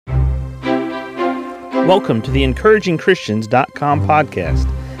Welcome to the EncouragingChristians.com podcast.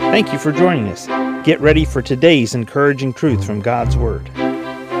 Thank you for joining us. Get ready for today's encouraging truth from God's Word.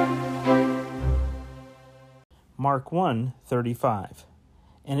 Mark 1:35.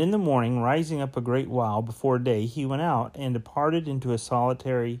 And in the morning, rising up a great while before day, he went out and departed into a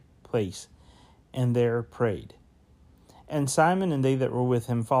solitary place, and there prayed. And Simon and they that were with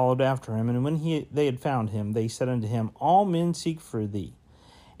him followed after him, and when they had found him, they said unto him, All men seek for thee.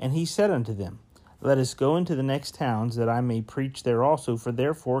 And he said unto them, Let us go into the next towns, that I may preach there also, for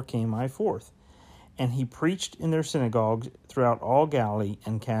therefore came I forth. And he preached in their synagogues throughout all Galilee,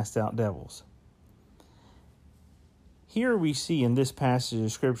 and cast out devils. Here we see in this passage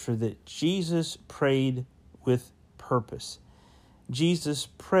of Scripture that Jesus prayed with purpose. Jesus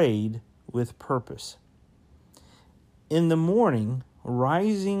prayed with purpose. In the morning,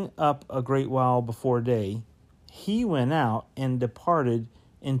 rising up a great while before day, he went out and departed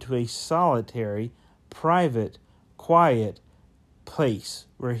into a solitary, private, quiet place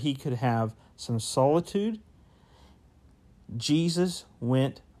where he could have some solitude. Jesus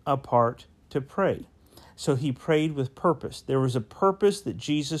went apart to pray. So he prayed with purpose. There was a purpose that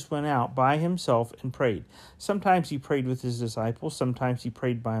Jesus went out by himself and prayed. Sometimes he prayed with his disciples, sometimes he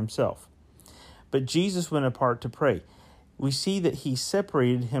prayed by himself. But Jesus went apart to pray. We see that he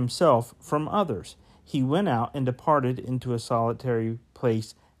separated himself from others. He went out and departed into a solitary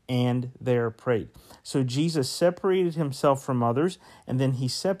place and there prayed. So Jesus separated himself from others, and then he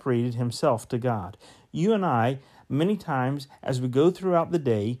separated himself to God. You and I, many times as we go throughout the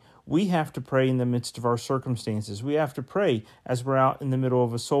day, we have to pray in the midst of our circumstances. We have to pray as we're out in the middle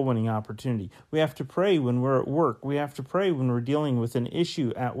of a soul-winning opportunity. We have to pray when we're at work. We have to pray when we're dealing with an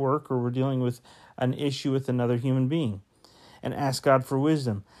issue at work, or we're dealing with an issue with another human being, and ask God for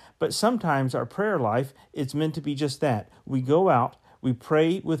wisdom. But sometimes our prayer life, it's meant to be just that. We go out, we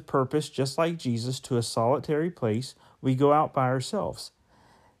pray with purpose, just like Jesus, to a solitary place. We go out by ourselves.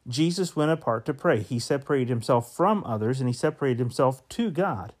 Jesus went apart to pray. He separated himself from others, and he separated himself to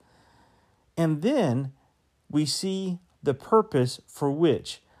God. And then we see the purpose for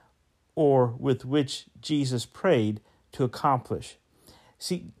which, or with which, Jesus prayed to accomplish.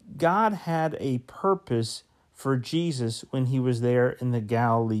 See, God had a purpose for Jesus when he was there in the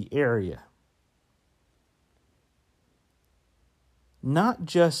Galilee area. Not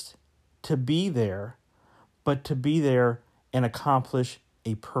just to be there, but to be there and accomplish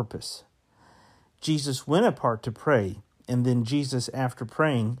a purpose. Jesus went apart to pray, and then Jesus, after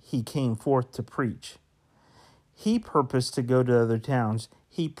praying, he came forth to preach. He purposed to go to other towns.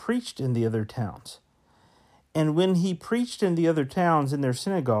 He preached in the other towns. And when he preached in the other towns in their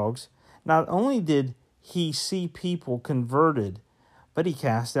synagogues, not only did he see people converted, but he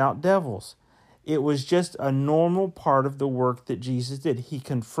cast out devils. It was just a normal part of the work that Jesus did. He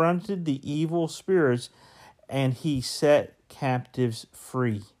confronted the evil spirits, and he set captives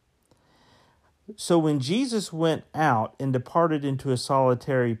free. So when Jesus went out and departed into a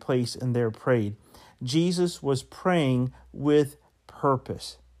solitary place and there prayed, Jesus was praying with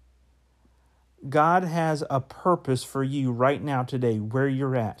purpose. God has a purpose for you right now today, where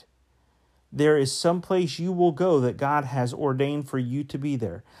you're at. There is some place you will go that God has ordained for you to be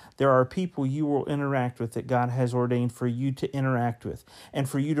there. There are people you will interact with that God has ordained for you to interact with and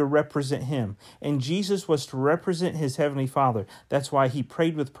for you to represent him. And Jesus was to represent his heavenly Father. That's why he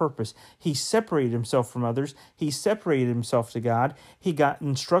prayed with purpose. He separated himself from others. He separated himself to God. He got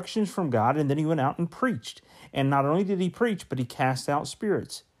instructions from God, and then he went out and preached. And not only did he preach, but he cast out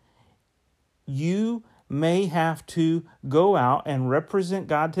spirits. You may have to go out and represent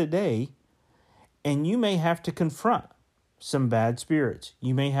God today, and you may have to confront some bad spirits.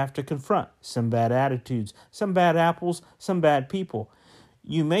 You may have to confront some bad attitudes, some bad apples, some bad people.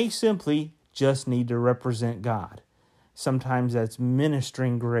 You may simply just need to represent God. Sometimes that's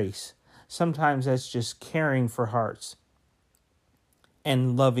ministering grace. Sometimes that's just caring for hearts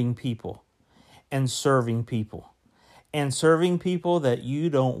and loving people and serving people. And serving people that you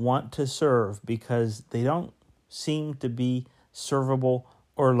don't want to serve because they don't seem to be servable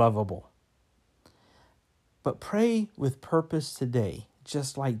or lovable. But pray with purpose today,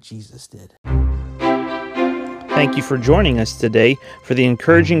 just like Jesus did. Thank you for joining us today for the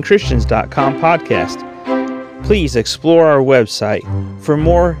EncouragingChristians.com podcast. Please explore our website for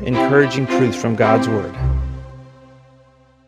more encouraging truths from God's Word.